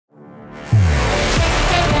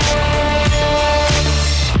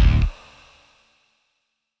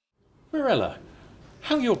Mirela,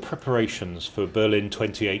 how are your preparations for Berlin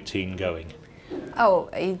 2018 going? Oh,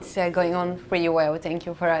 it's going on pretty well. Thank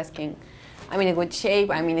you for asking. I'm in a good shape,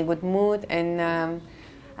 I'm in a good mood, and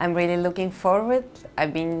I'm really looking forward.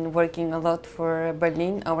 I've been working a lot for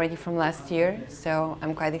Berlin already from last year, so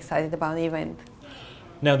I'm quite excited about the event.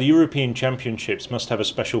 Now, the European Championships must have a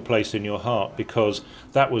special place in your heart because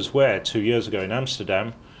that was where, 2 years ago in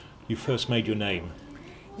Amsterdam, you first made your name.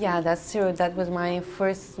 Yeah, that's true. That was my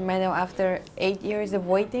first medal after 8 years of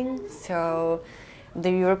waiting. So the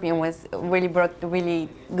European was really brought really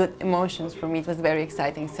good emotions for me. It was very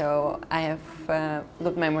exciting. So I have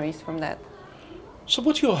good memories from that. So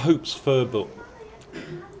what are your hopes for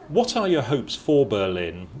What are your hopes for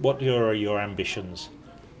Berlin? What are your ambitions?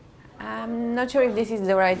 I'm not sure if this is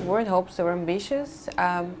the right word, hopes or ambitious.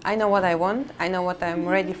 I know what I want. I know what I'm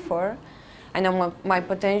ready for. I know my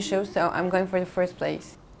potential, so I'm going for the first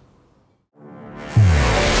place.